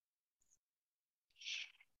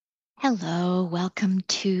Hello, welcome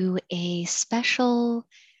to a special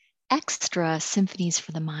extra Symphonies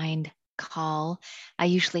for the Mind call. I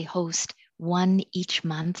usually host one each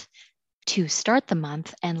month to start the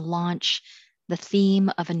month and launch the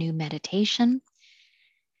theme of a new meditation.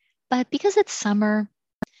 But because it's summer,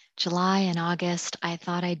 July and August, I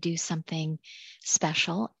thought I'd do something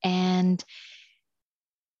special and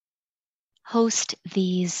host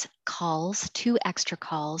these calls, two extra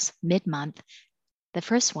calls mid-month. The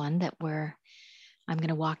first one that I'm going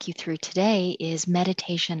to walk you through today is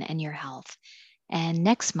meditation and your health. And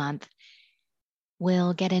next month,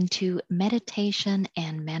 we'll get into meditation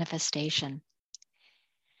and manifestation.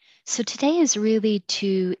 So today is really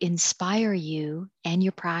to inspire you and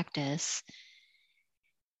your practice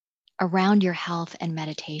around your health and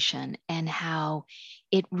meditation and how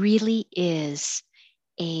it really is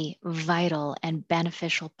a vital and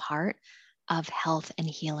beneficial part of health and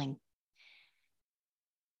healing.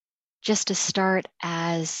 Just to start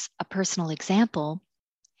as a personal example,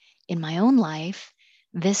 in my own life,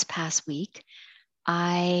 this past week,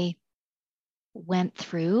 I went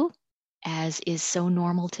through, as is so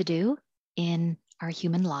normal to do in our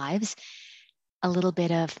human lives, a little bit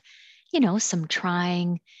of, some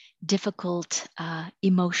trying, difficult,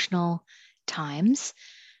 emotional times,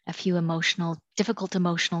 a few difficult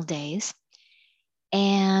emotional days.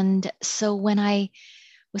 And so when I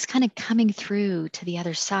was kind of coming through to the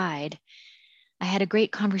other side, I had a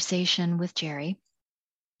great conversation with Jerry,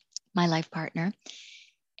 my life partner,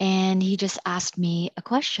 and he just asked me a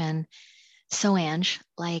question. So Ange,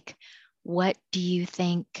 what do you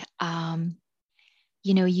think,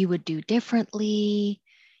 you would do differently,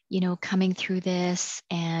 coming through this,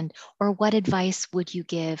 or what advice would you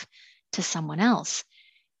give to someone else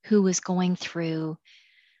who was going through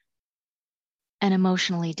an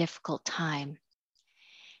emotionally difficult time?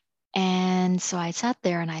 And so I sat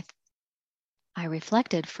there and I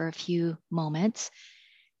reflected for a few moments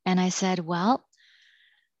and I said, well,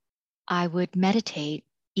 I would meditate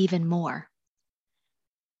even more.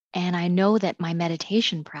 And I know that my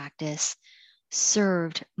meditation practice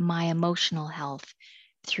served my emotional health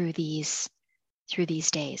through these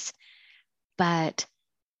days. But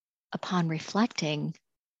upon reflecting,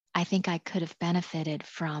 I think I could have benefited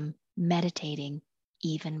from meditating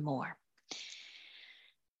even more.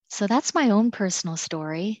 So that's my own personal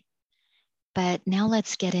story. But now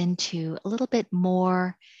let's get into a little bit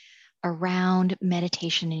more around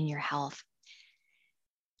meditation in your health.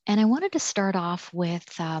 And I wanted to start off with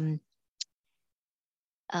a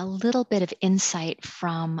little bit of insight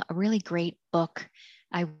from a really great book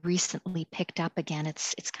I recently picked up again.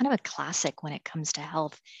 It's kind of a classic when it comes to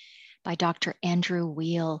health, by Dr. Andrew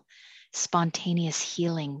Weil, Spontaneous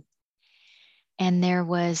Healing. And there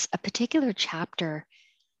was a particular chapter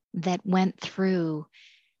that went through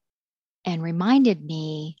and reminded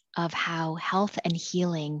me of how health and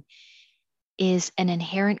healing is an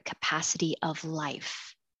inherent capacity of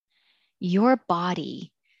life. Your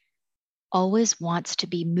body always wants to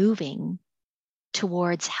be moving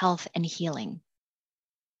towards health and healing.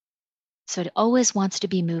 So it always wants to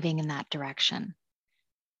be moving in that direction,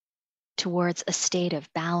 towards a state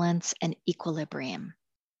of balance and equilibrium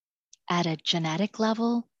at a genetic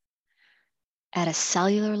level, at a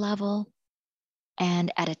cellular level, and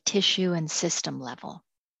at a tissue and system level.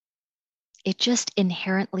 It just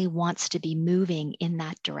inherently wants to be moving in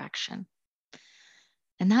that direction.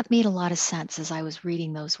 And that made a lot of sense as I was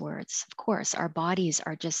reading those words. Of course, our bodies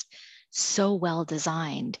are just so well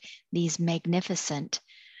designed, these magnificent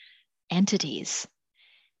entities.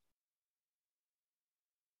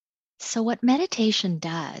 So what meditation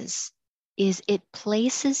does is it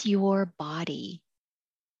places your body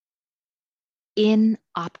in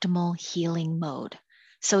optimal healing mode.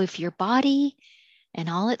 So if your body and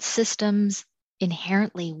all its systems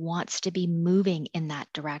inherently wants to be moving in that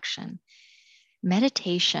direction,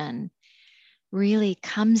 meditation really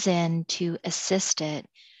comes in to assist it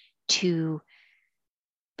to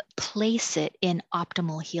place it in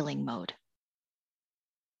optimal healing mode.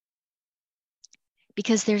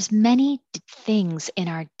 Because there's many things in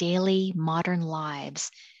our daily modern lives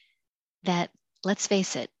that, let's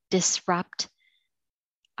face it, disrupt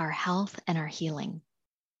our health and our healing.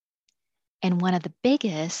 And one of the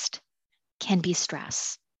biggest can be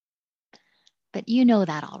stress. But you know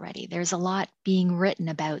that already. There's a lot being written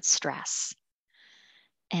about stress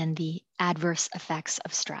and the adverse effects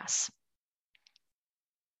of stress.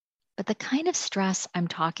 But the kind of stress I'm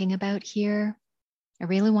talking about here, I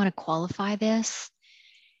really want to qualify this,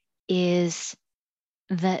 is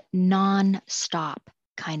the non-stop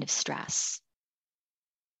kind of stress.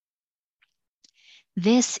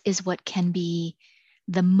 This is what can be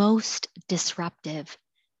the most disruptive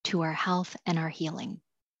to our health and our healing.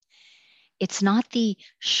 It's not the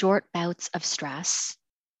short bouts of stress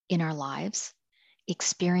in our lives,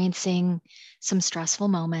 experiencing some stressful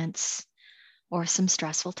moments or some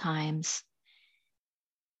stressful times.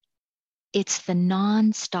 It's the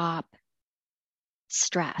nonstop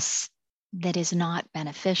stress that is not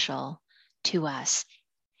beneficial to us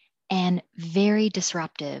and very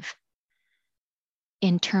disruptive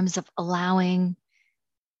in terms of allowing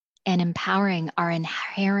and empowering our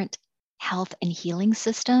inherent health and healing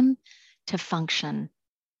system to function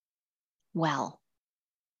well,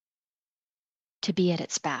 to be at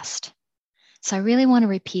its best. So I really want to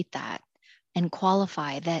repeat that and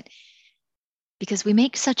qualify that, because we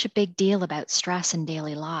make such a big deal about stress in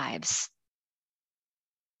daily lives.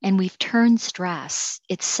 And we've turned stress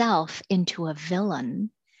itself into a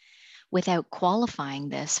villain without qualifying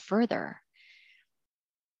this further,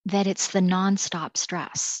 that it's the nonstop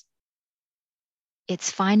stress.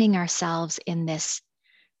 It's finding ourselves in this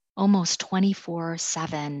almost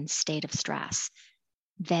 24/7 state of stress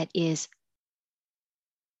that is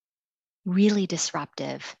really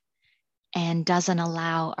disruptive and doesn't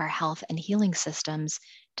allow our health and healing systems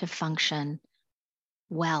to function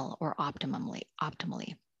well or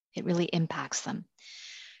optimally. It really impacts them.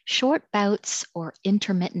 Short bouts or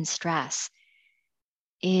intermittent stress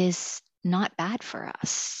is not bad for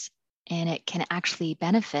us, and it can actually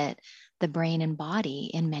benefit the brain and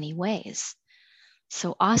body in many ways.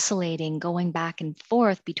 So oscillating, going back and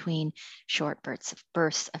forth between short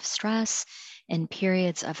bursts of stress and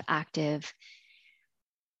periods of active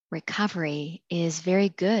recovery is very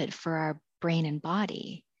good for our brain and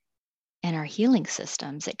body and our healing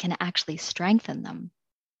systems. It can actually strengthen them.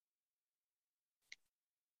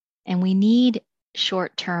 And we need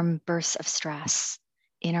short-term bursts of stress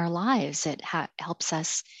in our lives. It helps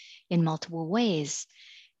us in multiple ways,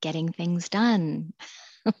 getting things done,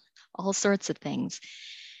 all sorts of things.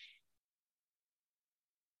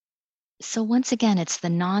 So once again, it's the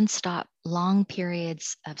nonstop long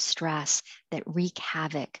periods of stress that wreak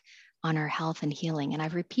havoc on our health and healing. And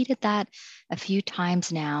I've repeated that a few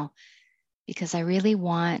times now because I really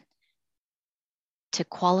want to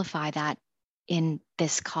qualify that in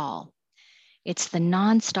this call. It's the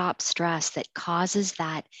nonstop stress that causes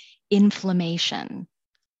that inflammation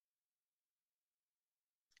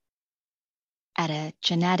at a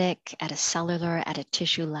genetic, at a cellular, at a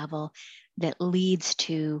tissue level that leads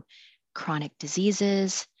to chronic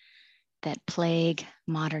diseases that plague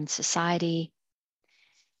modern society.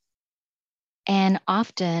 And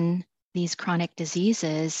often these chronic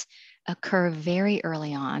diseases occur very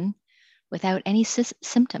early on without any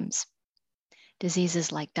symptoms.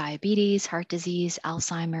 Diseases like diabetes, heart disease,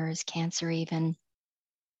 Alzheimer's, cancer even,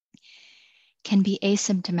 can be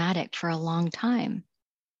asymptomatic for a long time.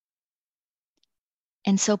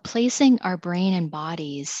 And so placing our brain and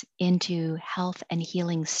bodies into health and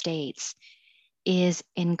healing states is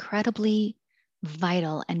incredibly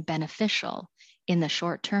vital and beneficial in the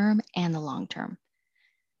short term and the long term.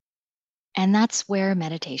 And that's where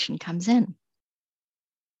meditation comes in.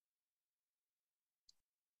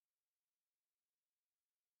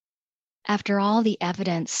 After all the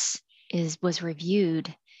evidence was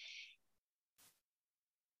reviewed,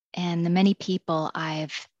 and the many people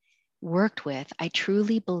I've worked with, I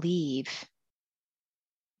truly believe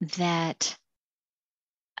that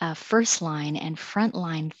first line and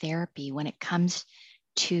frontline therapy when it comes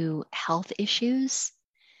to health issues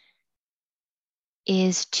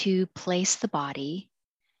is to place the body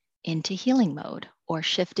into healing mode or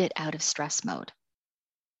shift it out of stress mode.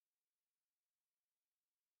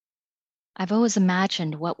 I've always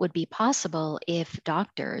imagined what would be possible if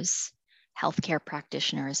doctors, healthcare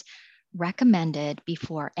practitioners, recommended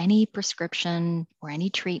before any prescription or any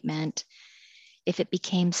treatment, if it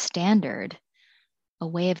became standard, a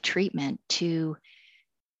way of treatment to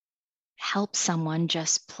help someone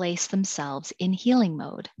just place themselves in healing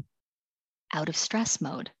mode, out of stress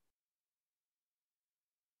mode.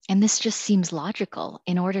 And this just seems logical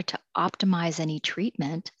in order to optimize any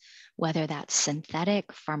treatment, whether that's synthetic,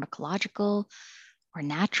 pharmacological, or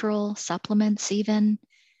natural supplements even.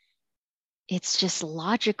 It's just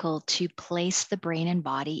logical to place the brain and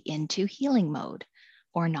body into healing mode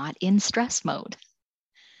or not in stress mode.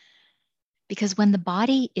 Because when the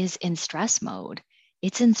body is in stress mode,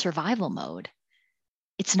 it's in survival mode.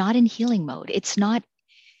 It's not in healing mode. It's not,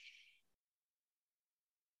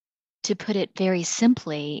 to put it very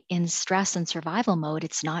simply, in stress and survival mode,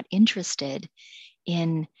 it's not interested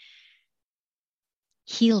in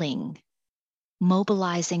healing,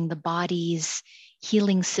 mobilizing the body's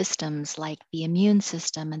healing systems like the immune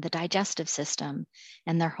system and the digestive system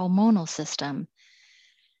and their hormonal system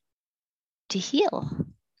to heal.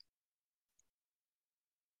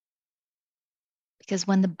 Because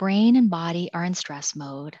when the brain and body are in stress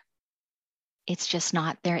mode, it's just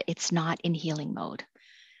not there, it's not in healing mode.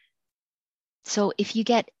 So if you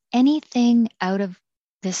get anything out of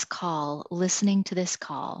this call, listening to this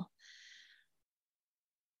call,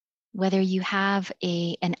 whether you have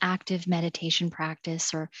an active meditation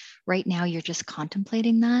practice or right now you're just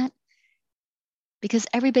contemplating that, because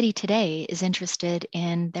everybody today is interested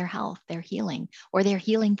in their health, their healing, or they're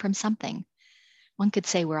healing from something. One could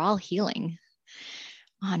say we're all healing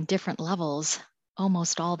on different levels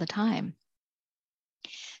almost all the time.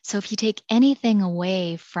 So if you take anything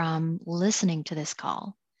away from listening to this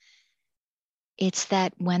call, it's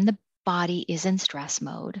that when the body is in stress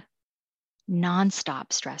mode,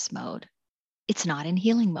 nonstop stress mode, it's not in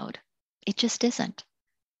healing mode. It just isn't.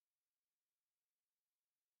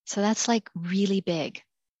 So that's like really big.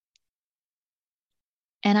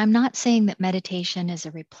 And I'm not saying that meditation is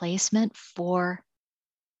a replacement for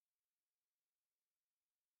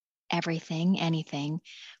everything, anything,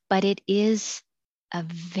 but it is a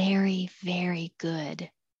very, very good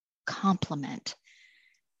complement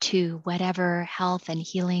to whatever health and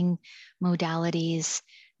healing modalities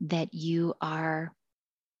that you are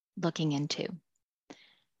looking into.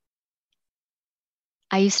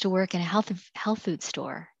 I used to work in a health food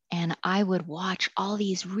store, and I would watch all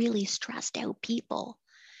these really stressed out people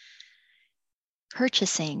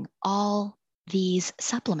purchasing all these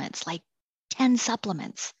supplements, like 10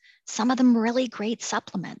 supplements, some of them really great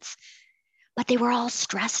supplements, but they were all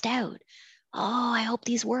stressed out. Oh, I hope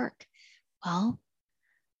these work. Well,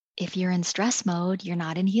 if you're in stress mode, you're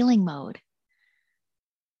not in healing mode.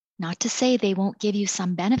 Not to say they won't give you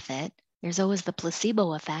some benefit. There's always the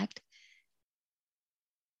placebo effect.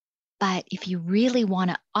 But if you really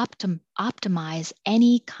want to optimize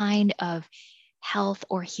any kind of health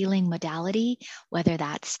or healing modality, whether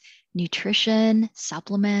that's nutrition,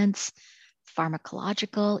 supplements,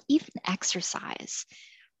 pharmacological, even exercise,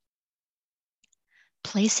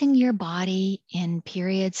 placing your body in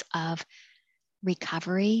periods of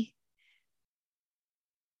recovery,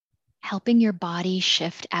 helping your body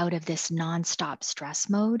shift out of this nonstop stress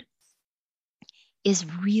mode is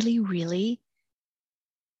really, really,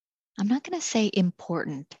 I'm not going to say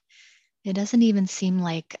important. It doesn't even seem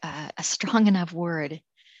like a strong enough word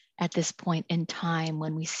at this point in time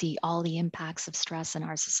when we see all the impacts of stress in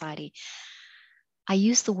our society. I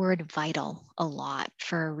use the word vital a lot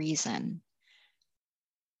for a reason,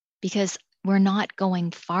 because we're not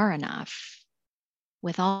going far enough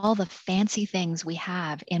with all the fancy things we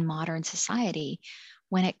have in modern society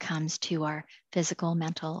when it comes to our physical,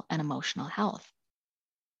 mental, and emotional health.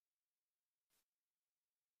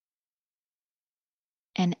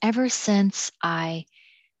 And ever since I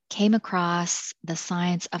came across the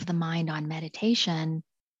science of the mind on meditation,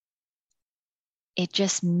 it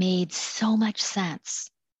just made so much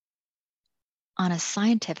sense on a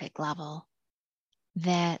scientific level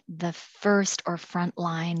that the first or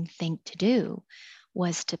frontline thing to do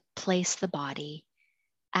was to place the body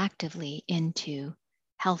actively into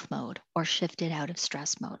health mode or shift it out of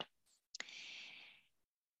stress mode.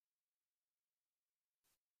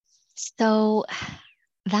 So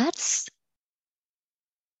that's,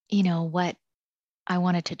 what I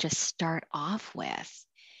wanted to just start off with.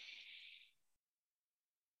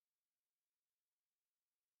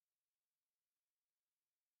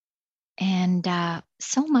 And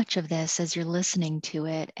so much of this, as you're listening to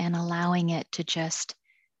it and allowing it to just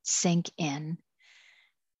sink in,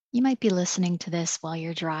 you might be listening to this while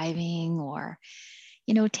you're driving or,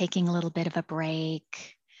 taking a little bit of a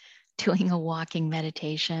break, doing a walking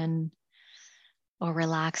meditation or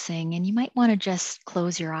relaxing. And you might want to just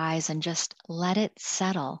close your eyes and just let it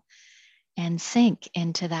settle and sink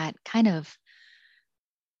into that kind of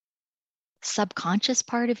subconscious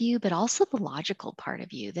part of you, but also the logical part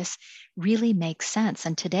of you. This really makes sense.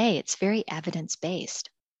 And today it's very evidence-based.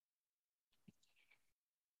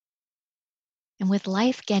 And with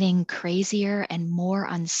life getting crazier and more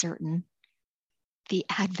uncertain, the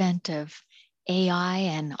advent of AI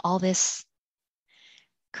and all this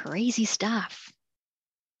crazy stuff,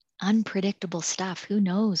 unpredictable stuff, who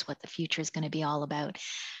knows what the future is going to be all about.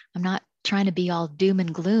 I'm not trying to be all doom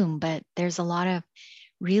and gloom, but there's a lot of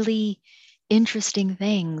really interesting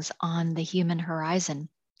things on the human horizon.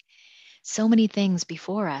 So many things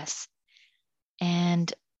before us,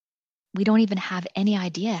 and we don't even have any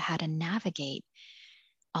idea how to navigate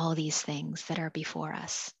all these things that are before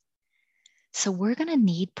us. So we're going to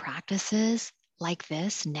need practices like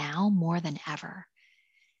this now more than ever.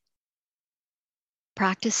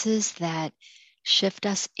 practices that shift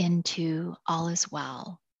us into all is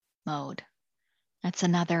well mode. That's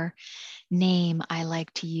another name I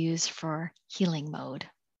like to use for healing mode.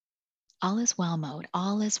 All is well mode.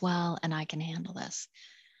 All is well, and I can handle this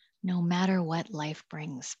no matter what life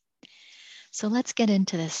brings. So let's get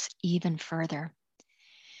into this even further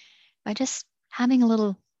by just having a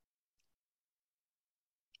little,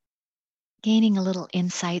 gaining a little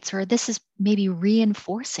insights, or this is maybe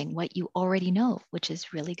reinforcing what you already know, which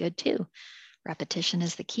is really good too. Repetition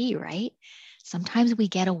is the key, right? Sometimes we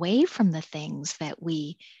get away from the things that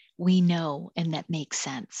we know and that make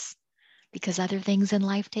sense because other things in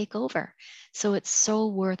life take over. So it's so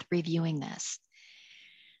worth reviewing this.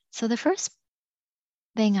 So the first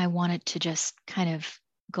thing I wanted to just kind of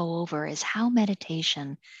go over is how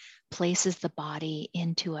meditation places the body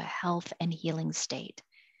into a health and healing state.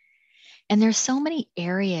 And there's so many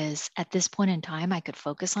areas at this point in time I could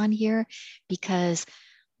focus on here because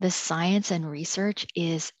the science and research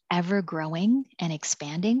is ever growing and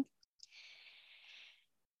expanding.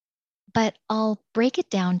 But I'll break it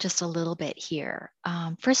down just a little bit here.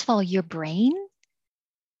 First of all, your brain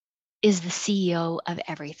is the CEO of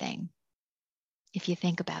everything. If you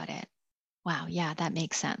think about it, wow, yeah, that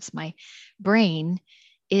makes sense. My brain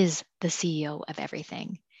is the CEO of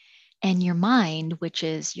everything. And your mind, which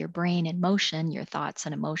is your brain in motion, your thoughts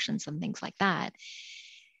and emotions and things like that,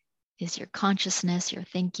 is your consciousness, your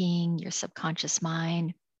thinking, your subconscious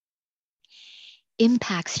mind,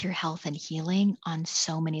 impacts your health and healing on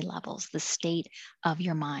so many levels, the state of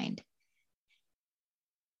your mind.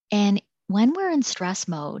 And when we're in stress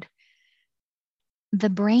mode, the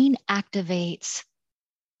brain activates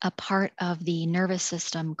a part of the nervous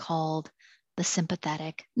system called the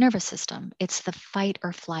sympathetic nervous system. It's the fight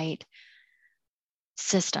or flight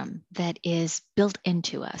system that is built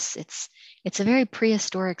into us. It's a very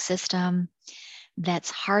prehistoric system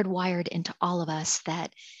that's hardwired into all of us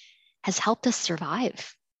that has helped us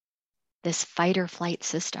survive this fight or flight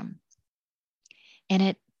system. And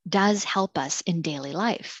it does help us in daily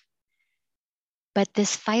life. But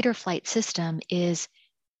this fight or flight system is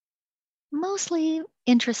mostly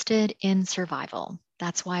interested in survival.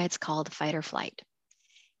 That's why it's called fight or flight.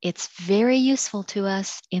 It's very useful to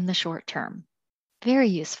us in the short term, very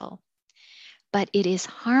useful, but it is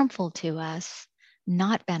harmful to us,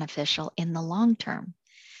 not beneficial in the long term.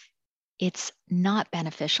 It's not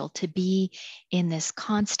beneficial to be in this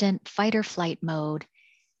constant fight or flight mode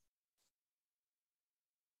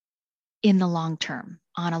in the long term,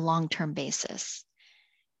 on a long-term basis.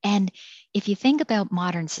 And if you think about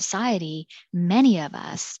modern society, many of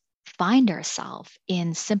us find ourselves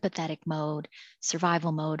in sympathetic mode,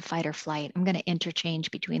 survival mode, fight or flight. I'm going to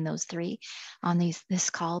interchange between those three on this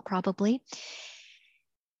call probably.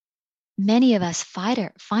 Many of us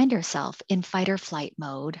find ourselves in fight or flight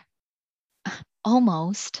mode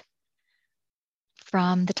almost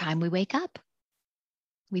from the time we wake up.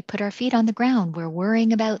 We put our feet on the ground. We're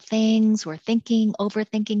worrying about things. We're thinking,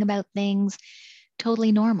 overthinking about things.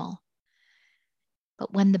 Totally normal.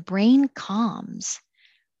 But when the brain calms,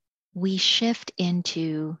 we shift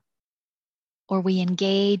into, or we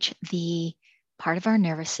engage the part of our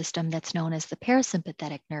nervous system that's known as the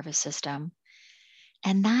parasympathetic nervous system.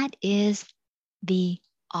 And that is the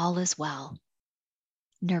all is well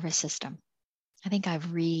nervous system. I think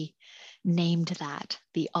I've renamed that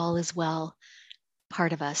the all is well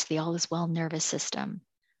part of us, the all is well nervous system.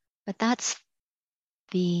 But that's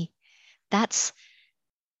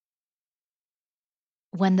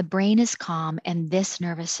when the brain is calm and this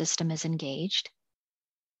nervous system is engaged,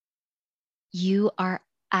 you are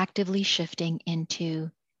actively shifting into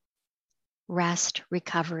rest,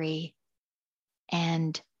 recovery,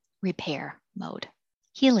 and repair mode,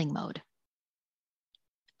 healing mode,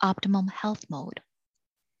 optimum health mode.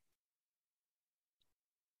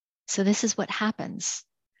 So this is what happens.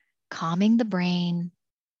 Calming the brain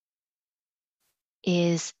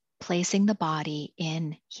is placing the body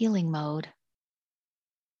in healing mode,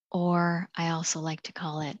 or I also like to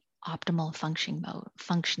call it optimal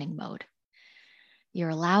functioning mode. You're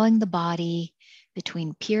allowing the body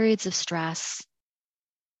between periods of stress,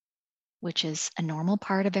 which is a normal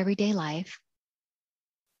part of everyday life.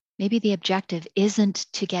 Maybe the objective isn't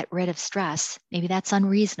to get rid of stress. Maybe that's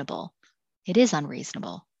unreasonable. It is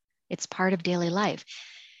unreasonable. It's part of daily life.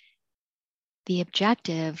 The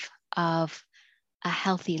objective of a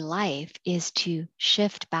healthy life is to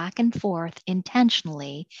shift back and forth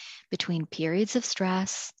intentionally between periods of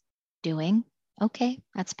stress, doing, okay,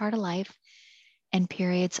 that's part of life, and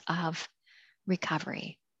periods of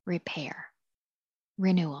recovery, repair,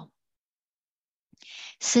 renewal.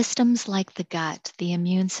 Systems like the gut, the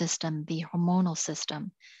immune system, the hormonal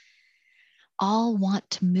system, all want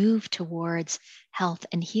to move towards health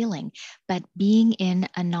and healing, but being in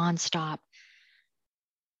a nonstop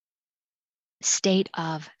state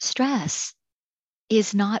of stress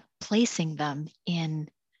is not placing them in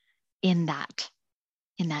that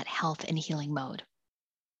health and healing mode.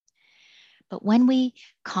 But when we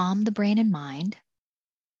calm the brain and mind,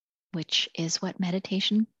 which is what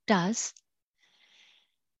meditation does,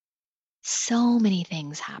 so many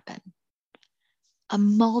things happen. A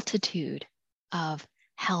multitude of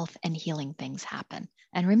health and healing things happen.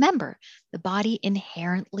 And remember, the body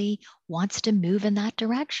inherently wants to move in that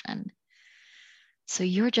direction. So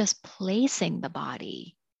you're just placing the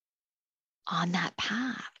body on that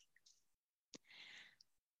path.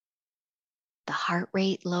 The heart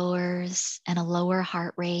rate lowers, and a lower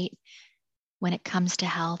heart rate when it comes to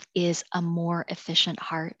health is a more efficient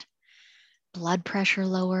heart. Blood pressure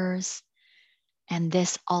lowers, and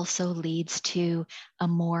this also leads to a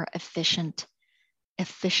more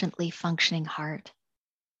efficiently functioning heart.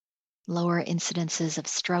 Lower incidences of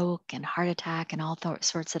stroke and heart attack and all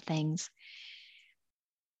sorts of things.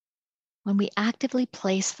 When we actively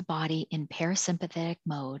place the body in parasympathetic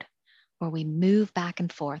mode, where we move back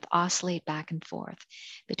and forth, oscillate back and forth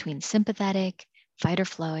between sympathetic, fight or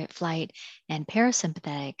flight, and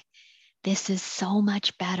parasympathetic, this is so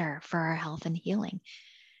much better for our health and healing.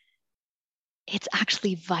 It's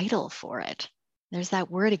actually vital for it. There's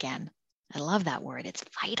that word again. I love that word. It's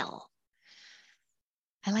vital.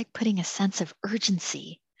 I like putting a sense of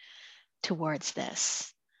urgency towards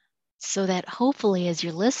this so that hopefully as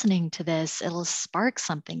you're listening to this, it'll spark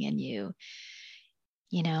something in you,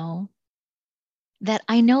 that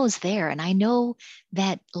I know is there. And I know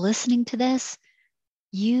that listening to this,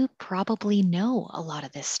 you probably know a lot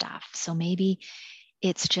of this stuff. So maybe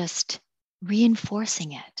it's just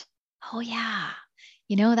reinforcing it. Oh, yeah.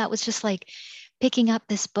 That was just like picking up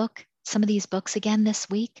this book, some of these books again this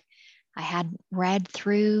week. I had read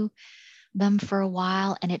through them for a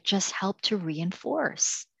while, and it just helped to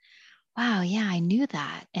reinforce. Wow, yeah, I knew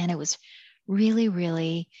that. And it was really,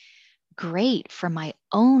 really great for my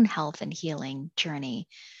own health and healing journey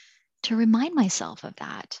to remind myself of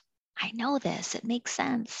that. I know this, it makes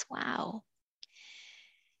sense. Wow.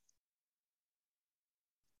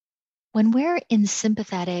 When we're in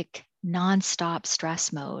sympathetic, nonstop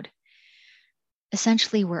stress mode,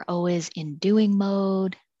 essentially we're always in doing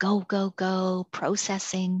mode, go, go, go,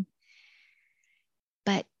 processing.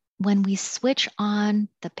 But when we switch on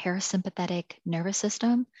the parasympathetic nervous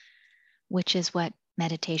system, which is what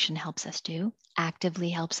meditation helps us do, actively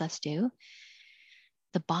helps us do,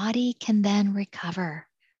 the body can then recover,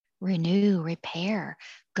 renew, repair,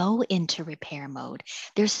 go into repair mode.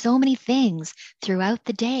 There's so many things throughout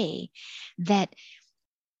the day that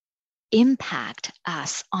impact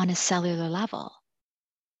us on a cellular level,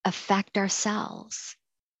 affect our cells,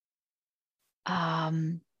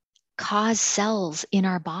 cause cells in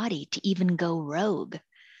our body to even go rogue.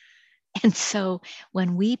 And so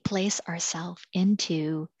when we place ourselves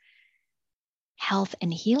into health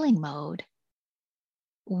and healing mode,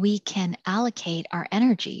 we can allocate our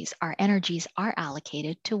energies. Our energies are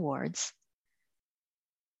allocated towards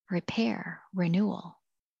repair, renewal.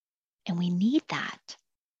 And we need that.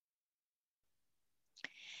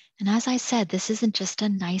 And as I said, this isn't just a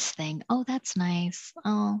nice thing. Oh, that's nice.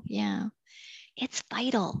 Oh, yeah. It's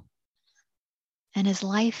vital. And as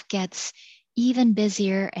life gets even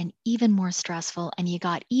busier and even more stressful, and you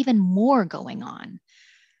got even more going on,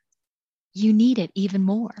 you need it even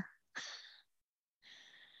more.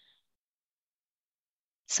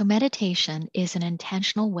 So meditation is an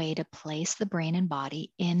intentional way to place the brain and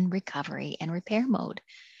body in recovery and repair mode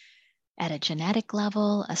at a genetic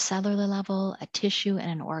level, a cellular level, a tissue,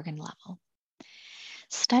 and an organ level.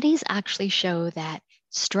 Studies actually show that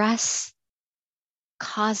stress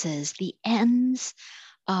causes the ends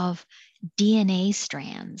of DNA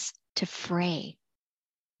strands to fray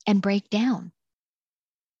and break down.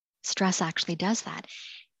 Stress actually does that.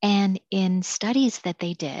 And in studies that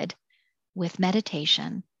they did with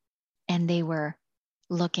meditation, and they were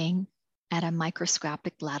looking at a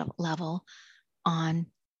microscopic level on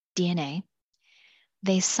DNA,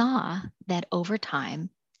 they saw that over time,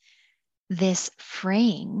 this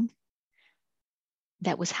fraying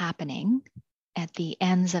that was happening at the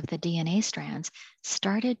ends of the DNA strands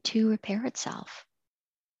started to repair itself.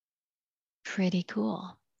 Pretty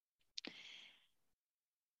cool.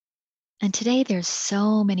 And today there's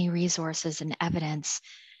so many resources and evidence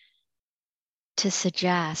to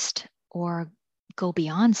suggest or go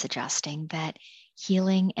beyond suggesting that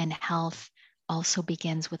healing and health also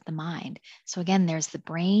begins with the mind. So again, there's the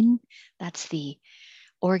brain, that's the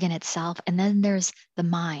organ itself, and then there's the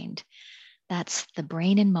mind. That's the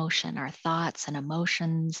brain in motion, our thoughts and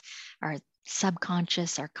emotions, our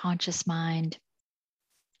subconscious, our conscious mind.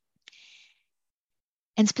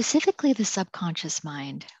 And specifically the subconscious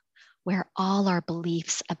mind, where all our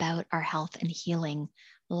beliefs about our health and healing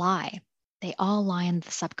lie. They all lie in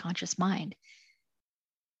the subconscious mind.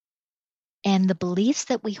 And the beliefs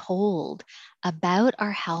that we hold about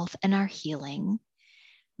our health and our healing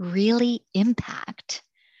really impact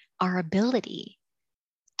our ability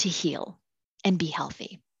to heal and be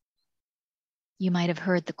healthy. You might have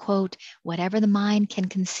heard the quote, whatever the mind can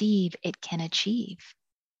conceive, it can achieve.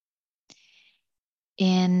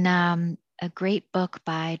 In a great book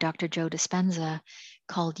by Dr. Joe Dispenza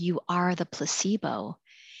called You Are the Placebo,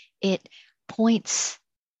 it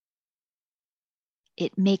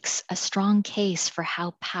makes a strong case for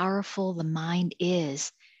how powerful the mind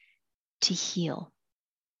is to heal.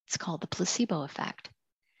 It's called the placebo effect,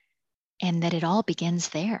 and that it all begins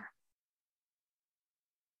there.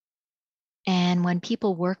 And when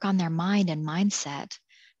people work on their mind and mindset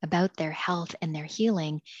about their health and their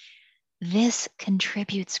healing, this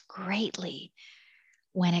contributes greatly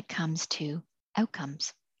when it comes to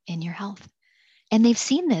outcomes in your health. And they've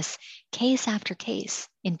seen this case after case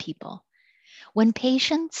in people. When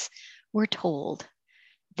patients were told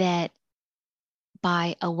that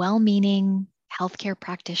by a well-meaning healthcare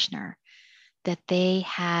practitioner that they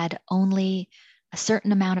had only a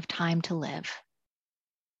certain amount of time to live,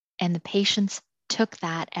 and the patients took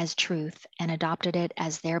that as truth and adopted it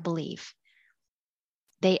as their belief,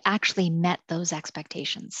 they actually met those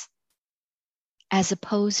expectations, as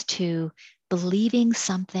opposed to believing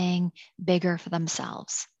something bigger for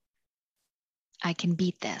themselves. I can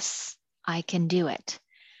beat this. I can do it.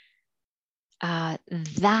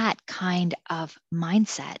 That kind of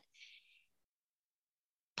mindset,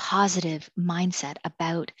 positive mindset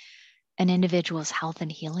about an individual's health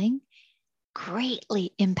and healing,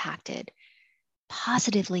 greatly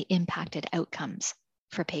positively impacted outcomes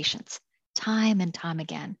for patients time and time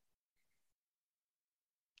again.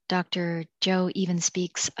 Dr. Joe even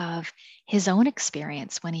speaks of his own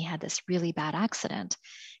experience when he had this really bad accident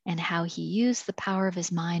and how he used the power of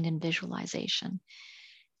his mind and visualization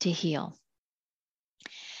to heal.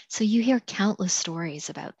 So you hear countless stories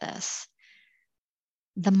about this.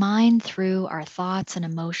 The mind, through our thoughts and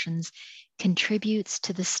emotions, contributes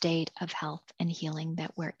to the state of health and healing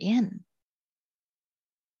that we're in.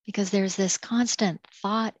 Because there's this constant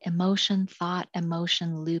thought, emotion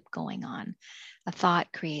loop going on. A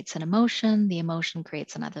thought creates an emotion, the emotion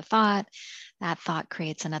creates another thought, that thought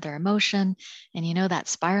creates another emotion. And you know that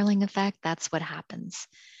spiraling effect, that's what happens.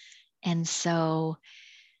 And so,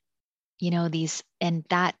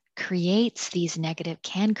 that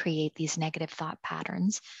can create these negative thought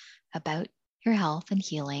patterns about your health and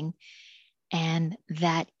healing, and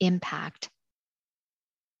that impact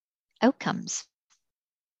outcomes.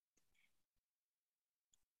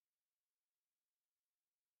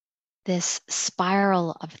 This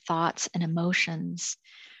spiral of thoughts and emotions,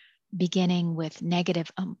 beginning with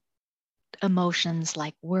negative emotions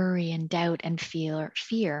like worry and doubt and fear,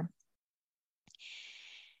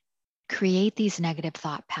 create these negative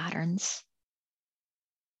thought patterns.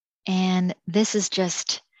 And this is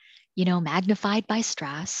just, magnified by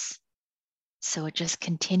stress. So it just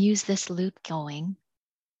continues this loop going,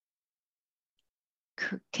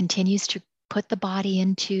 continues to put the body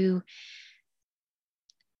into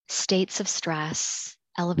states of stress,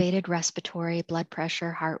 elevated respiratory, blood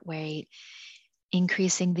pressure, heart rate,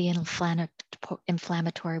 increasing the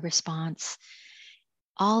inflammatory response.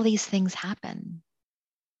 All these things happen.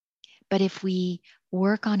 But if we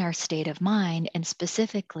work on our state of mind, and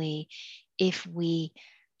specifically, if we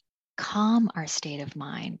calm our state of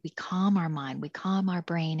mind, we calm our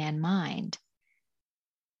brain and mind,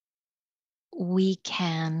 we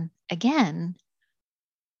can, again,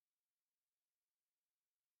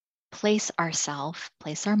 place our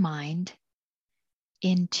mind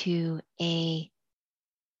into a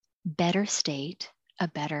better state, a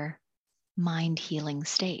better mind healing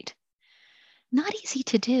state. Not easy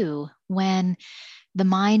to do when the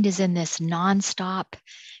mind is in this nonstop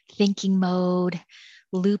thinking mode,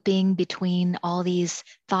 looping between all these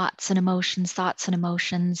thoughts and emotions.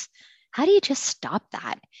 How do you just stop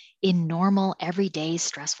that in normal, everyday,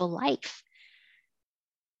 stressful life?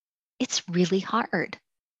 It's really hard.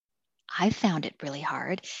 I've found it really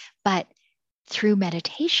hard, but through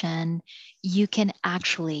meditation, you can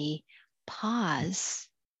actually pause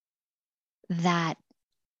that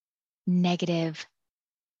negative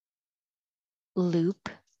loop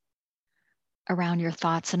around your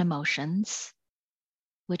thoughts and emotions,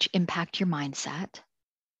 which impact your mindset.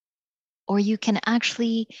 Or you can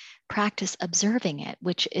actually practice observing it,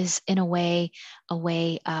 which is in a way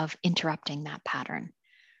of interrupting that pattern,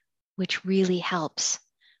 which really helps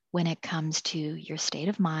when it comes to your state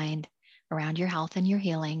of mind around your health and your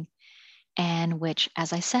healing, and which,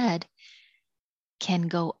 as I said,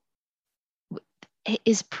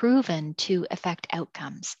 is proven to affect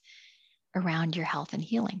outcomes around your health and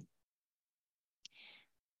healing.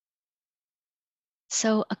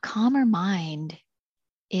 So a calmer mind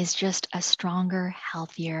is just a stronger,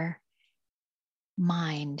 healthier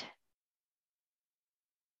mind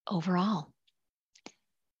overall.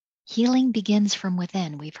 Healing begins from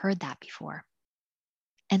within. We've heard that before.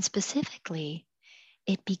 And specifically,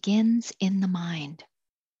 it begins in the mind.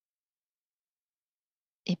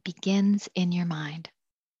 It begins in your mind.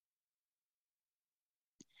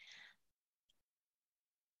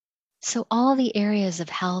 So all the areas of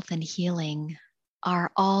health and healing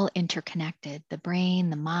are all interconnected. The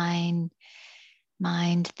brain, the mind,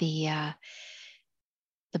 the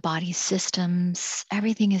body systems,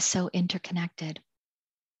 everything is so interconnected.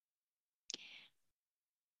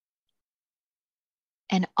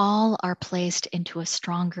 And all are placed into a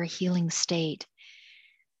stronger healing state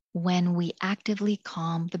when we actively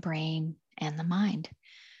calm the brain and the mind,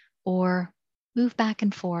 or move back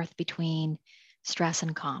and forth between stress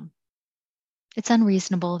and calm. It's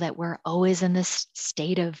unreasonable that we're always in this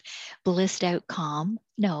state of blissed out calm.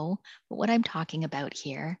 No, but what I'm talking about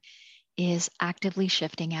here is actively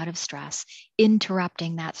shifting out of stress,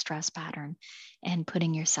 interrupting that stress pattern, and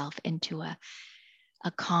putting yourself into a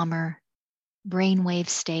calmer brainwave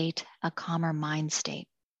state, a calmer mind state.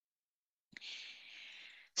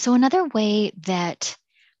 So another way that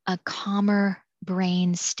a calmer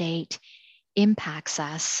brain state impacts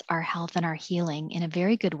us, our health and our healing in a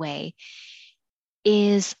very good way,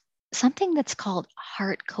 is something that's called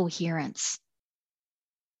heart coherence.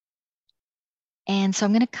 And so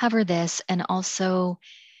I'm going to cover this and also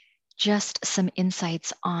just some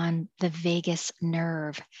insights on the vagus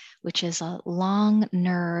nerve, which is a long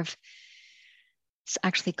nerve. It's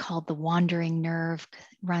actually called the wandering nerve.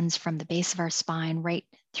 It runs from the base of our spine right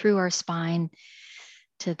through our spine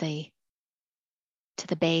to the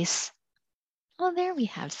base. Oh, there we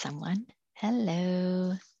have someone.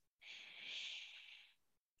 Hello.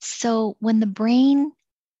 So when the brain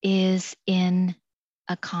is in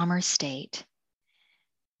a calmer state,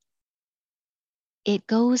 it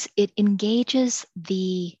engages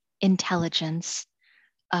the intelligence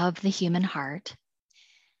of the human heart,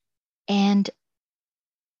 and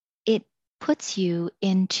it puts you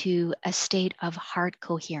into a state of heart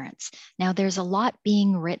coherence. Now, there's a lot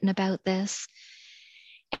being written about this,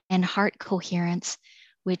 and heart coherence,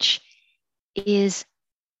 which is,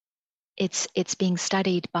 it's being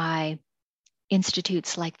studied by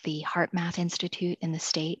institutes like the Heart Math Institute in the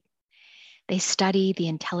state. They study the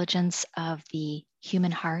intelligence of the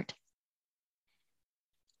human heart.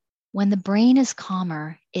 When the brain is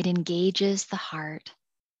calmer, it engages the heart.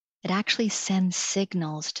 It actually sends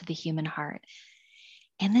signals to the human heart.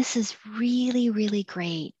 And this is really, really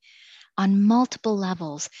great on multiple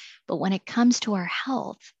levels. But when it comes to our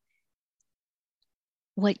health,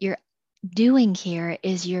 what you're doing here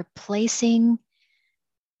is you're placing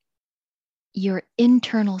your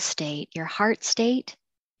internal state, your heart state,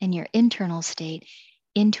 and your internal state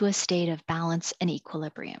into a state of balance and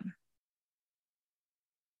equilibrium.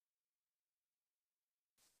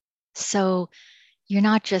 So you're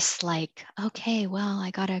not just like, okay, well,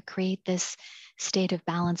 I got to create this state of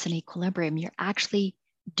balance and equilibrium. You're actually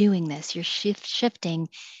doing this. You're shifting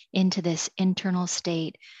into this internal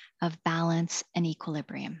state of balance and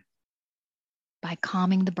equilibrium by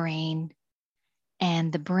calming the brain.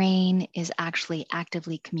 And the brain is actually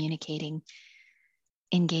actively communicating,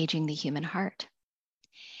 engaging the human heart.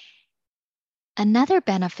 Another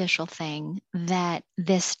beneficial thing that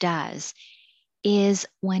this does is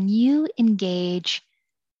when you engage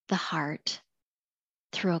the heart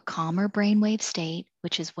through a calmer brainwave state,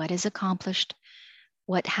 which is what is accomplished,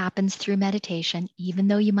 what happens through meditation, even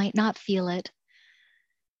though you might not feel it,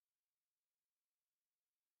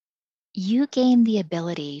 you gain the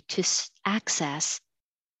ability to access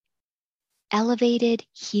elevated,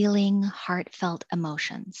 healing, heartfelt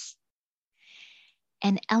emotions.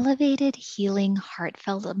 And elevated, healing,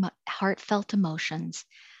 heartfelt emotions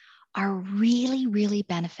are really, really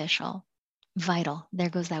beneficial, vital, there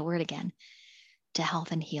goes that word again, to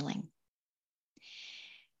health and healing.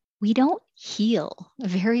 We don't heal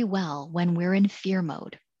very well when we're in fear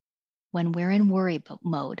mode, when we're in worry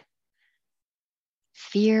mode.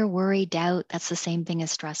 Fear, worry, doubt, that's the same thing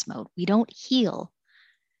as stress mode. We don't heal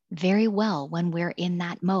very well when we're in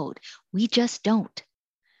that mode. We just don't.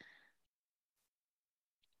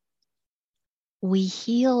 We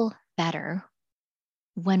heal better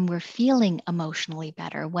when we're feeling emotionally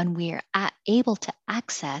better, when we're able to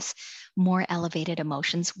access more elevated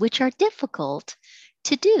emotions, which are difficult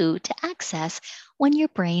to do, to access when your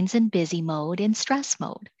brain's in busy mode, in stress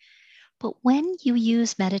mode. But when you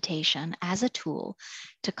use meditation as a tool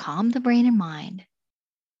to calm the brain and mind,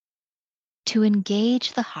 to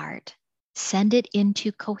engage the heart, send it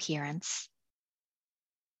into coherence,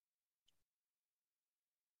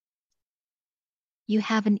 you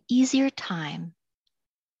have an easier time,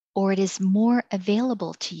 or it is more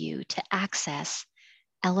available to you to access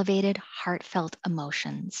elevated, heartfelt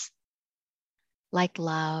emotions like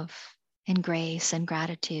love and grace and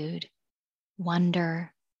gratitude,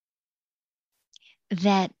 wonder,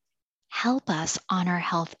 that help us on our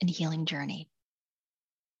health and healing journey.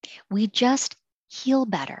 We just heal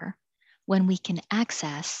better when we can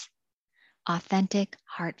access authentic,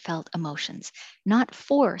 heartfelt emotions, not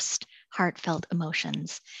forced heartfelt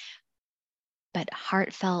emotions, but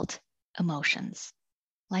heartfelt emotions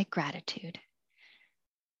like gratitude,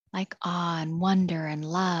 like awe and wonder and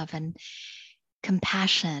love and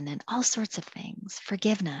compassion and all sorts of things,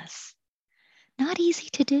 forgiveness. Not easy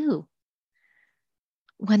to do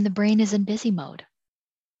when the brain is in busy mode.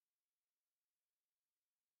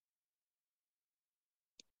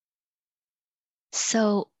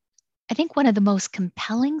 So I think one of the most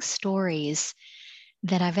compelling stories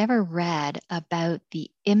that I've ever read about the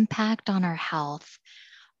impact on our health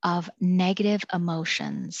of negative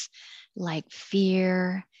emotions like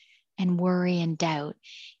fear and worry and doubt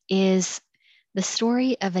is the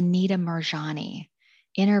story of Anita Moorjani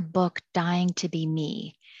in her book, Dying to Be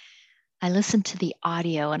Me. I listened to the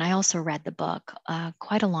audio and I also read the book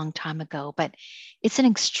quite a long time ago, but it's an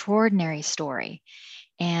extraordinary story.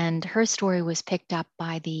 And her story was picked up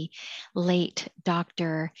by the late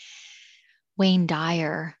Dr. Wayne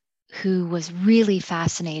Dyer, who was really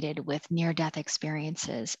fascinated with near-death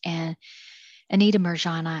experiences. And Anita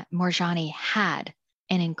Moorjani had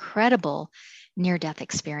an incredible near-death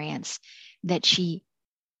experience that she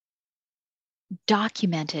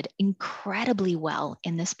documented incredibly well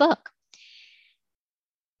in this book.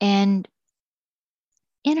 And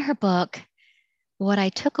in her book, what I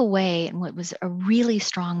took away and what was a really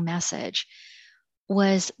strong message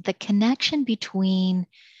was the connection between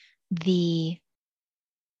the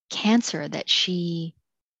cancer that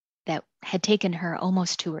had taken her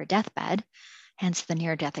almost to her deathbed, hence the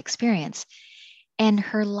near-death experience, and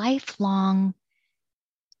her lifelong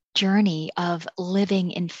journey of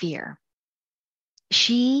living in fear.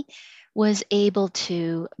 She was able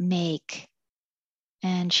to make,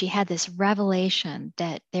 and she had this revelation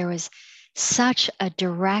that there was such a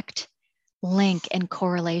direct link and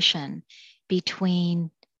correlation between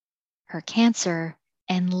her cancer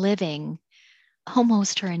and living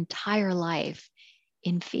almost her entire life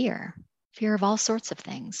in fear of all sorts of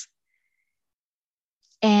things.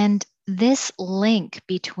 And this link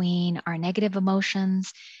between our negative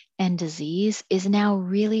emotions and disease is now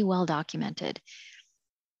really well documented.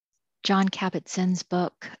 Jon Kabat-Zinn's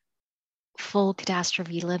book, Full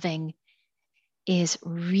Catastrophe Living, is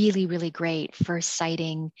really, really great for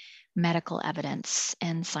citing medical evidence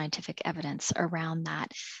and scientific evidence around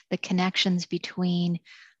that, the connections between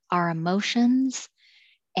our emotions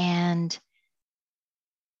and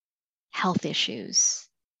health issues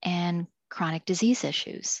and chronic disease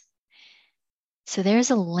issues. So there's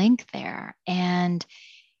a link there, and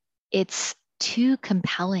it's too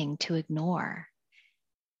compelling to ignore.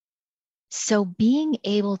 So being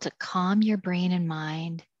able to calm your brain and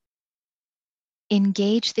mind,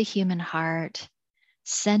 engage the human heart,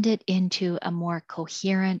 send it into a more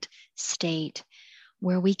coherent state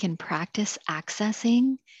where we can practice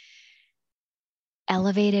accessing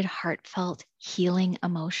elevated, heartfelt, healing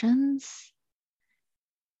emotions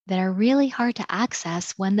that are really hard to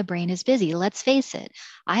access when the brain is busy. Let's face it,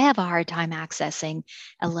 I have a hard time accessing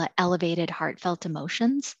elevated, heartfelt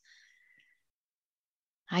emotions.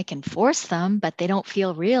 I can force them, but they don't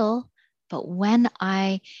feel real. But when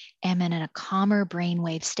I am in a calmer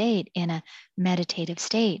brainwave state, in a meditative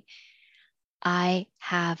state, I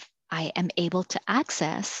am able to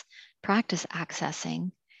practice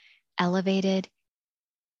accessing elevated,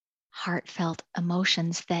 heartfelt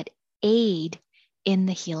emotions that aid in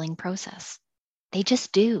the healing process. They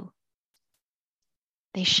just do.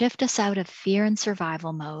 They shift us out of fear and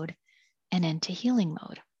survival mode and into healing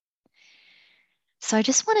mode. So I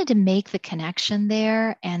just wanted to make the connection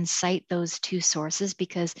there and cite those two sources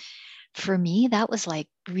because for me, that was like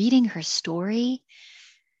reading her story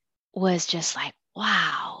was just like,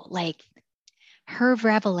 wow, like her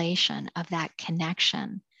revelation of that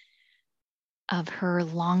connection of her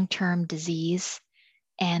long-term disease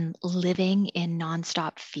and living in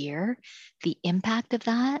nonstop fear, the impact of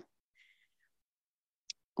that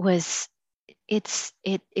was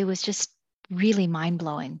it was just really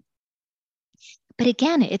mind-blowing. But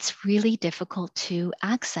again, it's really difficult to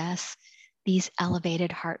access these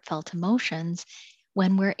elevated heartfelt emotions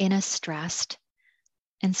when we're in a stressed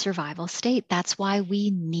and survival state. That's why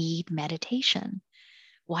we need meditation,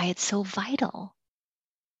 why it's so vital.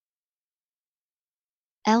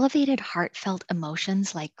 Elevated heartfelt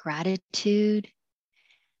emotions like gratitude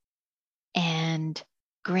and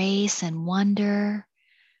grace and wonder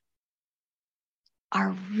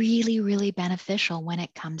are really, really beneficial when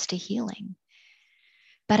it comes to healing.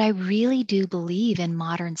 But I really do believe in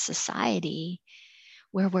modern society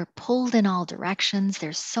where we're pulled in all directions.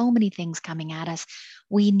 There's so many things coming at us.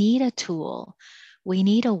 We need a tool. We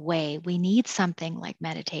need a way. We need something like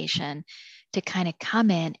meditation to kind of come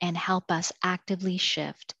in and help us actively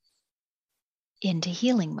shift into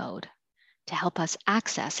healing mode, to help us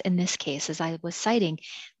access, in this case, as I was citing,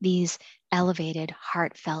 these elevated,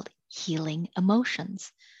 heartfelt, healing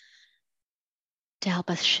emotions, to help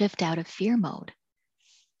us shift out of fear mode.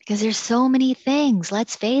 Because there's so many things,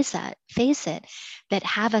 let's face it, that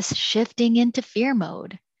have us shifting into fear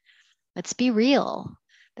mode. Let's be real,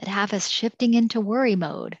 that have us shifting into worry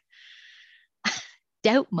mode,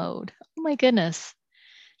 doubt mode. Oh my goodness.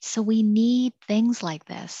 So we need things like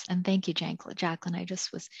this. And thank you, Jacqueline. I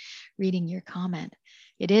just was reading your comment.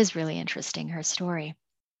 It is really interesting, her story.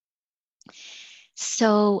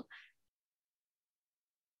 So,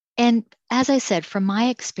 and as I said, from my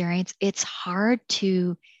experience, it's hard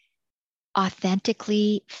to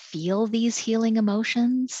authentically feel these healing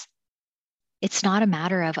emotions. It's not a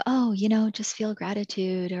matter of, oh, just feel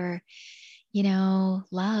gratitude or,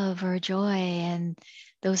 love or joy. And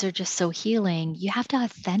those are just so healing. You have to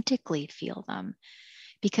authentically feel them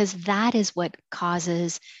because that is what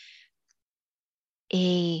causes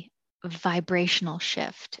a vibrational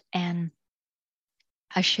shift and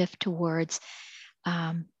a shift towards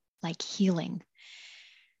like healing.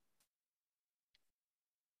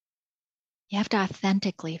 You have to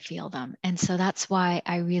authentically feel them. And so that's why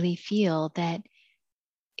I really feel that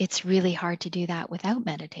it's really hard to do that without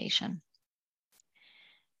meditation.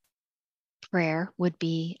 Prayer would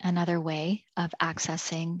be another way of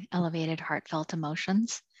accessing elevated heartfelt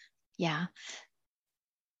emotions. Yeah.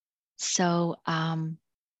 So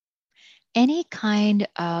any kind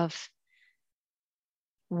of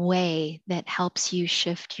way that helps you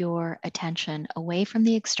shift your attention away from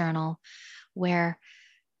the external, where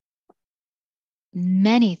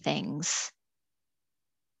many things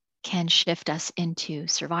can shift us into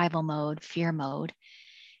survival mode, fear mode,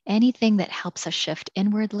 anything that helps us shift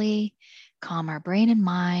inwardly, calm our brain and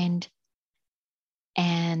mind,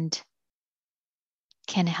 and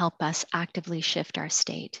can help us actively shift our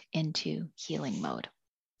state into healing mode.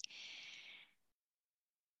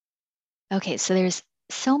 Okay, so there's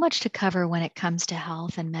so much to cover when it comes to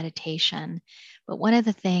health and meditation. But one of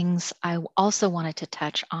the things I also wanted to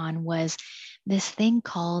touch on was this thing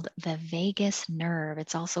called the vagus nerve.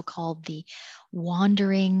 It's also called the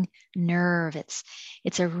wandering nerve.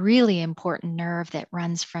 It's a really important nerve that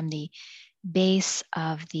runs from the base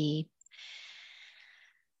of the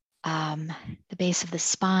base of the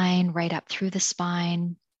spine right up through the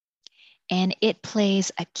spine. And it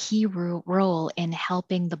plays a key role in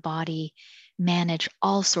helping the body manage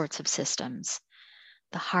all sorts of systems: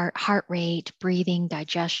 the heart rate, breathing,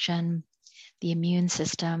 digestion, the immune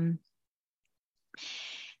system.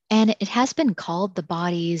 And it has been called the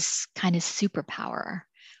body's kind of superpower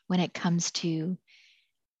when it comes to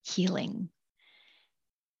healing,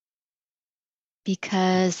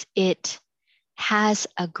 because it has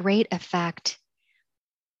a great effect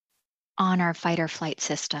on our fight or flight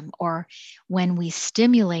system, or when we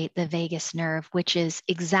stimulate the vagus nerve, which is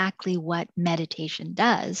exactly what meditation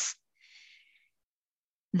does.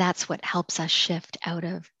 That's what helps us shift out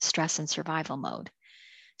of stress and survival mode.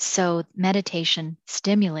 So meditation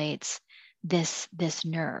stimulates this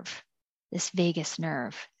nerve, this vagus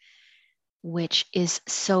nerve, which is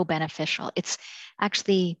so beneficial. It's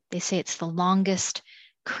actually, they say it's the longest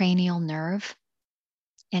cranial nerve,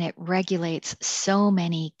 and it regulates so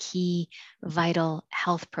many key vital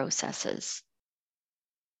health processes.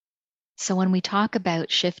 So when we talk about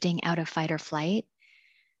shifting out of fight or flight,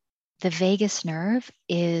 the vagus nerve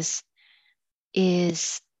is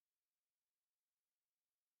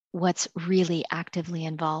what's really actively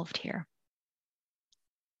involved here.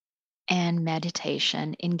 And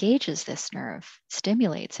meditation engages this nerve,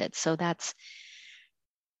 stimulates it. So that's,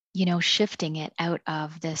 shifting it out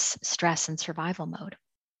of this stress and survival mode.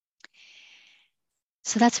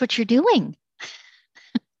 So that's what you're doing.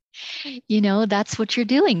 That's what you're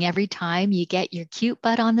doing every time you get your cute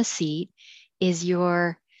butt on the seat is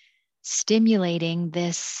you're stimulating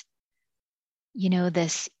this,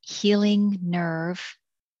 this healing nerve,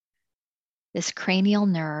 this cranial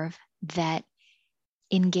nerve that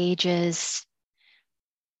engages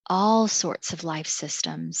all sorts of life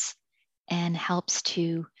systems and helps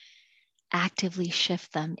to actively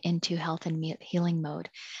shift them into health and healing mode.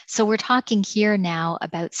 So we're talking here now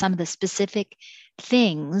about some of the specific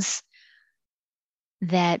things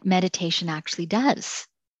that meditation actually does.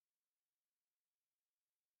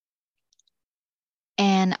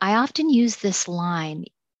 And I often use this line,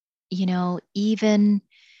 even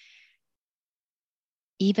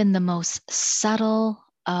the most subtle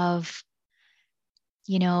of,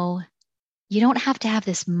 you don't have to have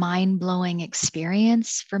this mind-blowing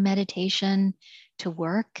experience for meditation to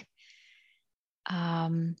work.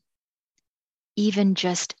 Even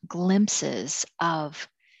just glimpses of,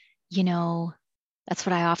 that's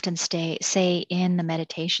what I often say in the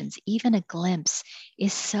meditations. Even a glimpse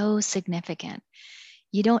is so significant.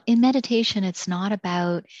 In meditation, it's not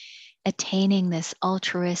about attaining this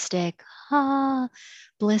altruistic,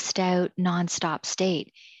 blissed out, nonstop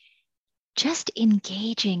state. Just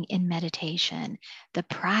engaging in meditation, the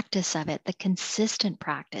practice of it, the consistent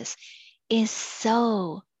practice is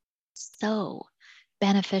so, so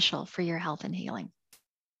beneficial for your health and healing.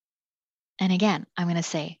 And again, I'm going to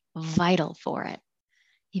say vital for it,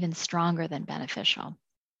 even stronger than beneficial.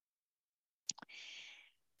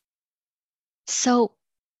 So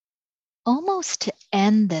almost to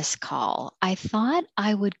end this call, I thought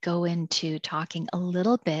I would go into talking a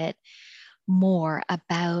little bit more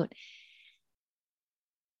about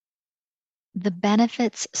the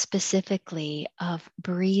benefits specifically of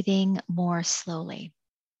breathing more slowly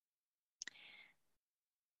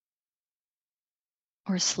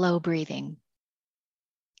or slow breathing.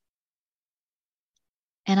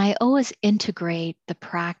 And I always integrate the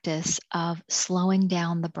practice of slowing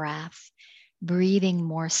down the breath, breathing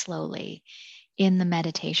more slowly in the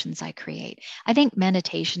meditations I create. I think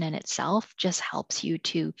meditation in itself just helps you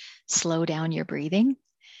to slow down your breathing,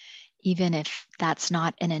 even if that's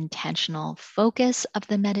not an intentional focus of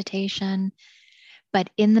the meditation. But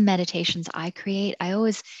in the meditations I create, I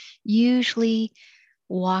always usually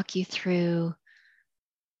walk you through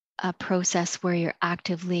a process where you're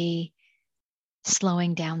actively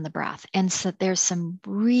slowing down the breath. And so there's some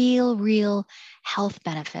real health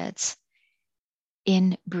benefits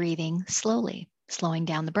in breathing slowly, slowing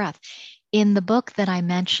down the breath. In the book that I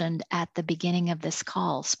mentioned at the beginning of this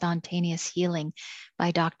call, Spontaneous Healing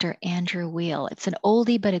by Dr. Andrew Weil, it's an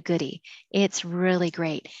oldie but a goodie. It's really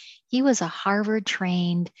great. He was a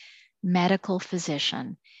Harvard-trained medical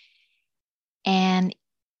physician, and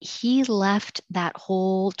he left that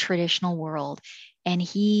whole traditional world and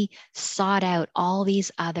he sought out all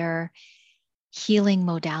these other healing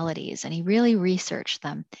modalities and he really researched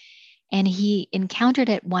them. And he encountered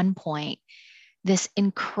at one point this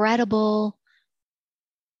incredible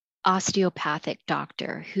osteopathic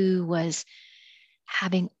doctor who was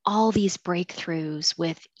having all these breakthroughs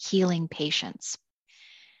with healing patients.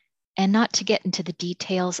 And not to get into the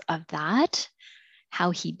details of that, how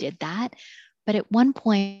he did that, but at one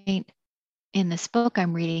point in this book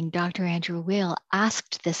I'm reading, Dr. Andrew Weil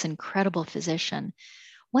asked this incredible physician,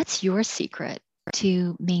 what's your secret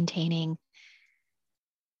to maintaining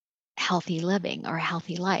healthy living or a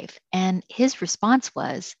healthy life? And his response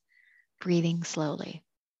was breathing slowly,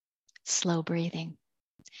 slow breathing.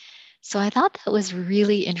 So I thought that was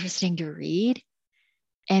really interesting to read.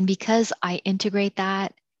 And because I integrate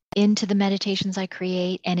that into the meditations I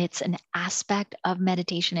create, and it's an aspect of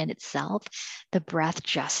meditation in itself, the breath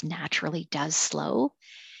just naturally does slow.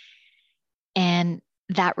 And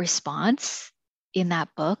that response in that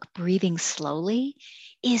book, breathing slowly,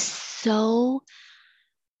 is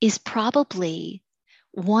probably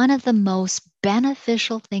one of the most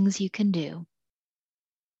beneficial things you can do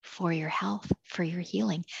for your health, for your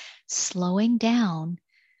healing, slowing down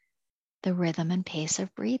the rhythm and pace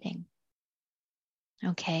of breathing.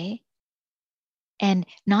 Okay? And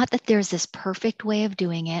not that there's this perfect way of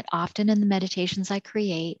doing it. Often in the meditations I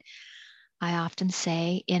create, I often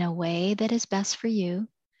say in a way that is best for you.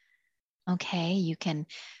 Okay, you can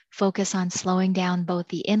focus on slowing down both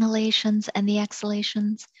the inhalations and the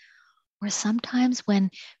exhalations. Or sometimes when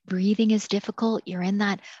breathing is difficult, you're in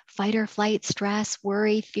that fight or flight, stress,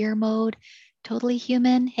 worry, fear mode. Totally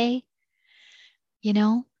human. Hey,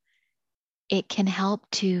 it can help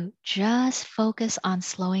to just focus on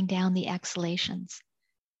slowing down the exhalations,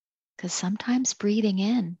 because sometimes breathing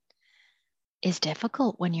in is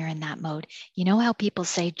difficult when you're in that mode. You know how people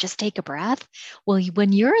say, just take a breath? Well,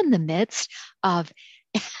 when you're in the midst of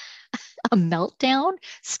a meltdown,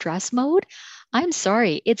 stress mode, I'm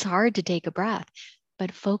sorry, it's hard to take a breath.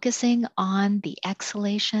 But focusing on the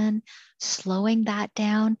exhalation, slowing that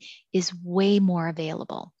down is way more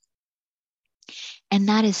available. And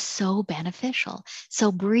that is so beneficial.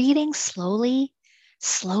 So breathing slowly,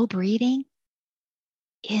 slow breathing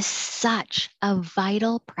is such a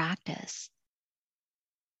vital practice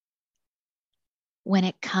when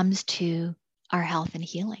it comes to our health and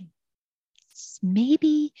healing. It's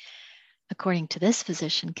maybe, according to this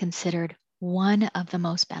physician, considered one of the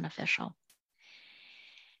most beneficial.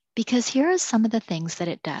 Because here are some of the things that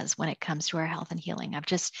it does when it comes to our health and healing. I've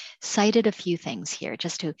just cited a few things here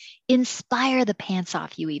just to inspire the pants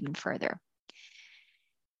off you even further.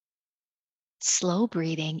 Slow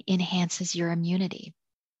breathing enhances your immunity.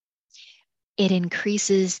 It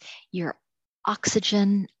increases your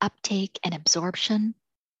oxygen uptake and absorption,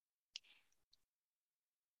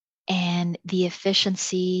 and the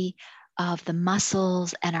efficiency of the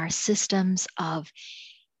muscles and our systems of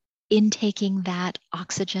intaking that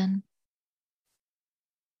oxygen.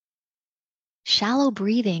 Shallow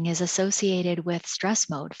breathing is associated with stress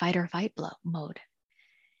mode, fight or fight mode.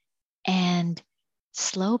 And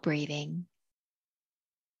slow breathing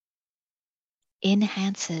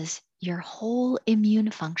enhances your whole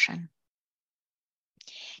immune function,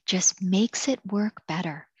 just makes it work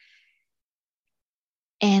better.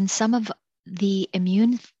 And some of the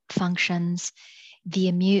immune functions,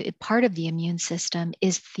 part of the immune system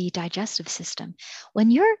is the digestive system. When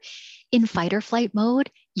you're in fight or flight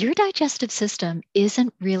mode, your digestive system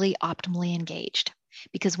isn't really optimally engaged,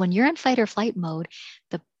 because when you're in fight or flight mode,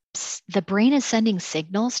 the brain is sending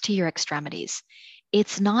signals to your extremities.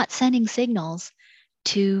 It's not sending signals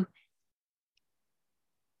to,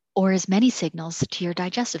 or as many signals to your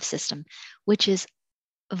digestive system, which is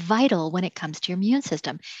vital when it comes to your immune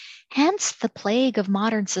system. Hence the plague of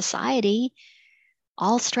modern society,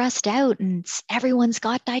 all stressed out and everyone's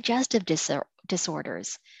got digestive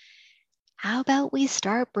disorders. How about we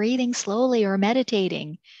start breathing slowly or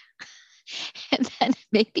meditating? And then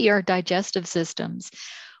maybe our digestive systems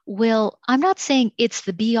will, I'm not saying it's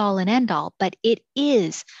the be all and end all, but it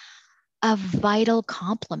is a vital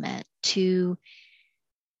complement to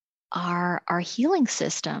our healing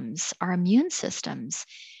systems, our immune systems.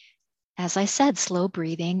 As I said, slow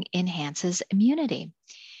breathing enhances immunity.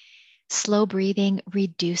 Slow breathing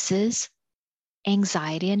reduces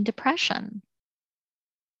anxiety and depression,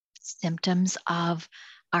 symptoms of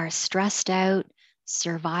our stressed out,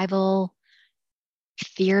 survival,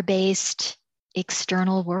 fear-based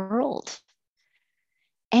external world.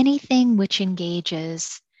 Anything which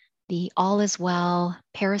engages the all is well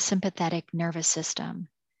parasympathetic nervous system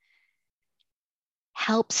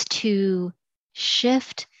helps to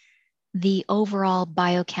shift the overall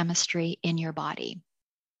biochemistry in your body.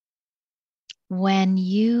 When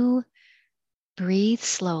you breathe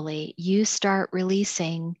slowly, you start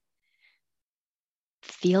releasing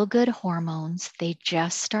feel-good hormones. They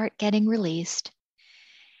just start getting released.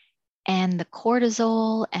 And the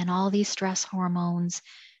cortisol and all these stress hormones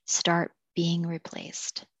start being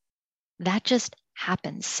replaced. That just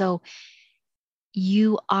happens. So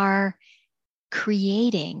you are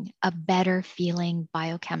creating a better feeling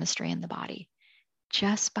biochemistry in the body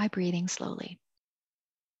just by breathing slowly,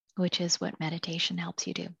 which is what meditation helps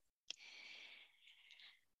you do.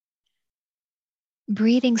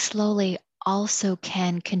 Breathing slowly also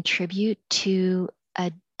can contribute to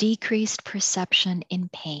a decreased perception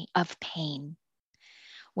of pain.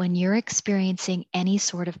 When you're experiencing any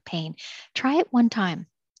sort of pain, try it one time.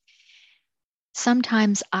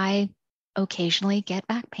 Sometimes I occasionally get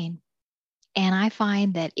back pain. And I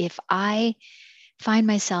find that if I find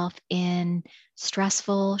myself in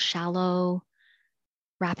stressful, shallow,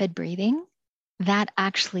 rapid breathing, that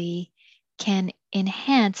actually can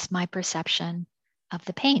enhance my perception of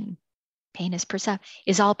the pain. Pain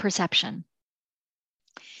is all perception.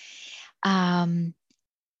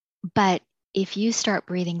 But if you start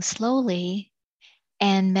breathing slowly,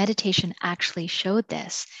 and meditation actually showed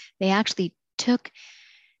this, they actually took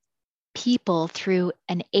people through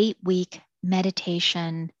an 8-week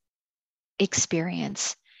meditation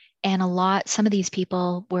experience. And some of these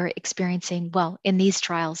people were experiencing, well, in these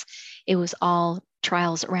trials, it was all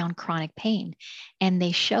trials around chronic pain. And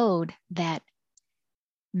they showed that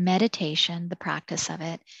meditation, the practice of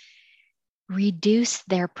it, reduced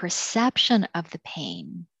their perception of the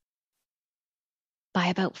pain by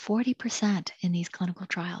about 40% in these clinical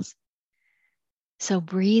trials. So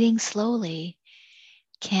breathing slowly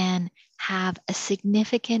can have a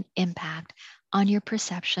significant impact on your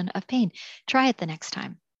perception of pain. Try it the next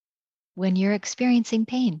time. When you're experiencing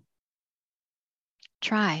pain,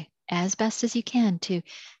 try as best as you can to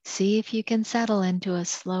see if you can settle into a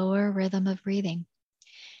slower rhythm of breathing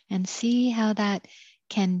and see how that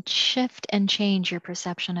can shift and change your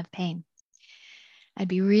perception of pain. I'd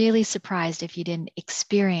be really surprised if you didn't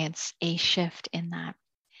experience a shift in that.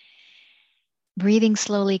 Breathing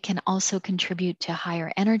slowly can also contribute to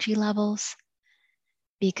higher energy levels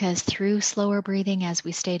because through slower breathing, as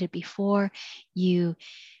we stated before, you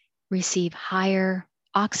receive higher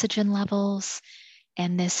oxygen levels,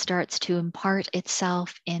 and this starts to impart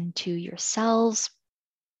itself into your cells,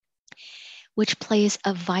 which plays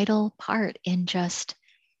a vital part in just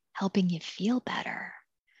helping you feel better.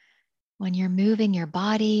 When you're moving your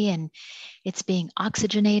body and it's being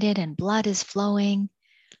oxygenated and blood is flowing,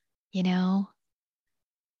 you know,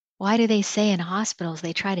 why do they say in hospitals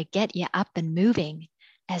they try to get you up and moving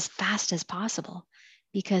as fast as possible?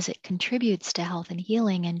 Because it contributes to health and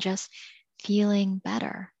healing and just feeling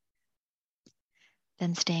better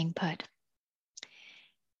than staying put.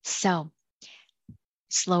 So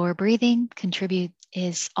slower breathing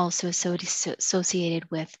is also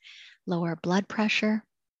associated with lower blood pressure,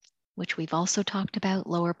 which we've also talked about.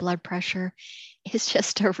 Lower blood pressure is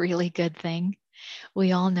just a really good thing.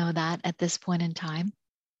 We all know that at this point in time.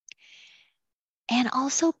 And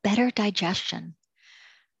also better digestion.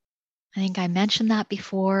 I think I mentioned that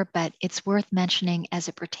before, but it's worth mentioning as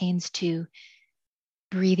it pertains to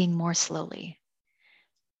breathing more slowly.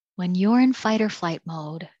 When you're in fight or flight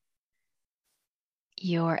mode,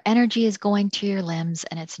 your energy is going to your limbs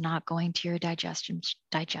and it's not going to your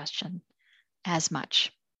digestion as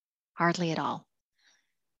much, hardly at all.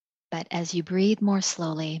 But as you breathe more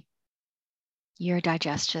slowly, your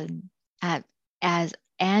digestion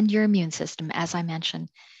and your immune system, as I mentioned,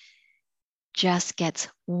 just gets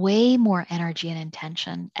way more energy and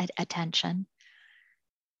attention,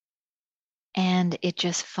 and it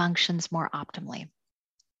just functions more optimally.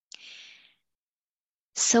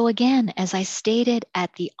 So again, as I stated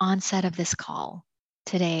at the onset of this call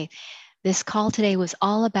today was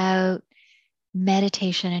all about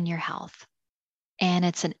meditation and your health. And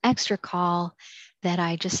it's an extra call that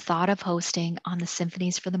I just thought of hosting on the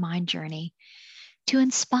Symphonies for the Mind journey to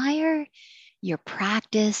inspire your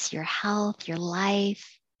practice, your health, your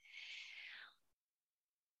life.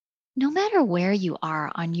 No matter where you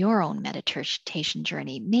are on your own meditation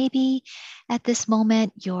journey, maybe at this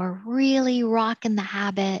moment you're really rocking the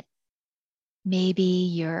habit.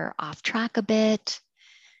 Maybe you're off track a bit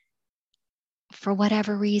for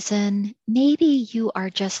whatever reason. Maybe you are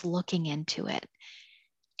just looking into it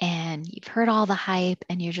and you've heard all the hype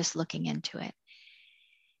and you're just looking into it.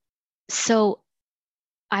 So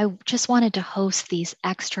I just wanted to host these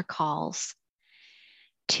extra calls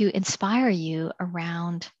to inspire you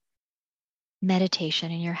around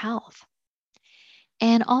meditation and your health.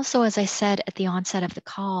 And also, as I said at the onset of the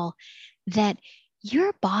call, that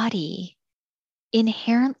your body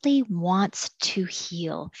inherently wants to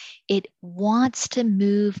heal. It wants to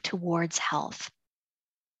move towards health.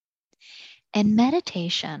 And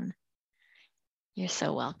meditation, you're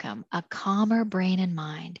so welcome, a calmer brain and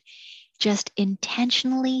mind just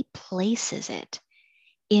intentionally places it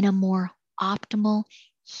in a more optimal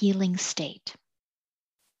healing state.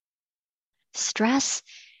 Stress,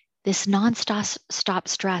 this non-stop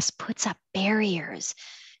stress puts up barriers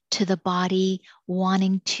to the body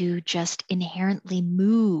wanting to just inherently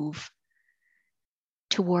move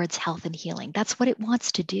towards health and healing. That's what it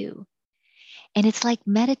wants to do. And it's like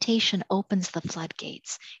meditation opens the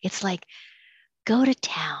floodgates. It's like, go to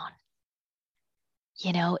town.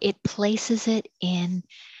 You know, it places it in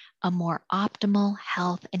a more optimal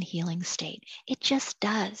health and healing state. It just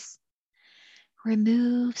does.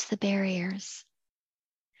 Removes the barriers.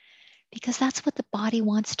 Because that's what the body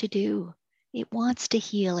wants to do. It wants to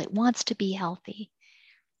heal. It wants to be healthy.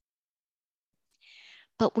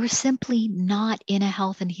 But we're simply not in a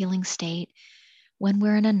health and healing state when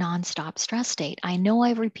we're in a nonstop stress state. I know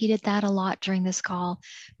I've repeated that a lot during this call,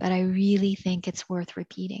 but I really think it's worth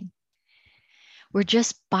repeating. We're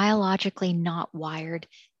just biologically not wired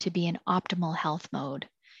to be in optimal health mode,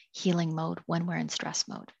 healing mode when we're in stress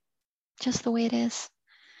mode. Just the way it is.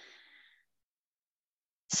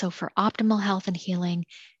 So for optimal health and healing,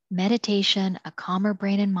 meditation, a calmer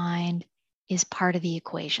brain and mind is part of the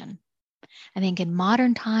equation. I think in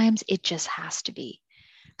modern times, it just has to be.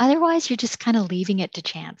 Otherwise, you're just kind of leaving it to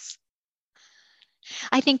chance.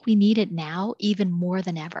 I think we need it now even more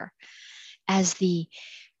than ever as the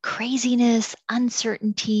craziness,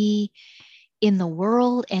 uncertainty in the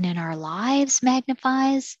world and in our lives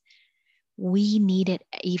magnifies, we need it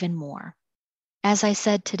even more. As I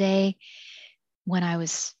said today,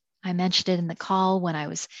 I mentioned it in the call when I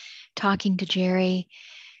was talking to Jerry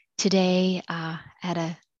today at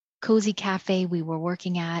a cozy cafe we were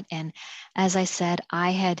working at. And as I said,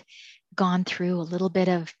 I had gone through a little bit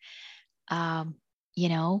of, you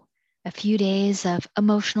know, a few days of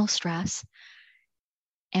emotional stress.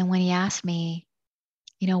 And when he asked me,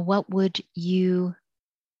 what would you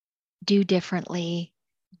do differently,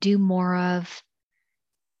 do more of,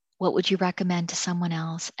 what would you recommend to someone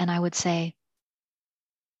else? And I would say,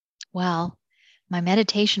 well, my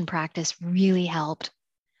meditation practice really helped.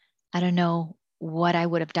 I don't know what I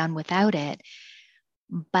would have done without it,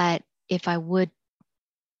 but if I would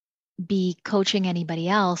be coaching anybody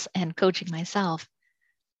else and coaching myself,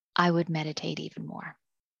 I would meditate even more.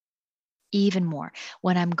 Even more.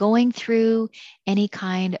 When I'm going through any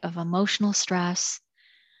kind of emotional stress,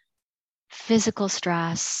 physical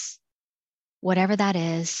stress, whatever that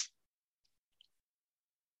is,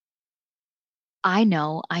 I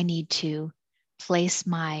know I need to place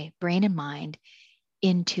my brain and mind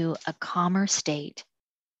into a calmer state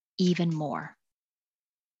even more.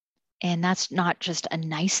 And that's not just a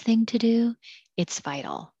nice thing to do, it's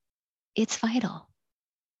vital. It's vital.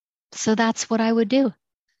 So that's what I would do.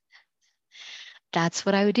 That's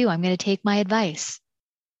what I would do. I'm going to take my advice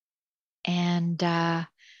and I'm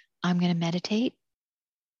going to meditate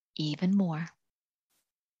even more.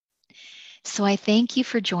 So I thank you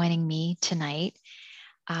for joining me tonight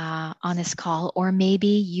on this call, or maybe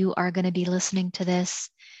you are going to be listening to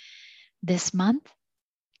this month,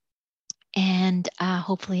 and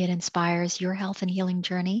hopefully it inspires your health and healing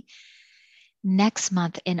journey. Next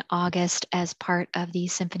month in August, as part of the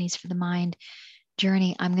Symphonies for the Mind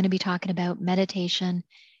journey, I'm going to be talking about meditation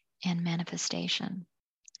and manifestation.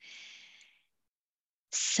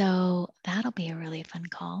 So that'll be a really fun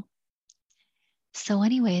call. So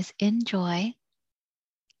anyways, enjoy,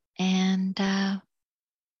 and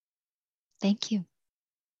thank you.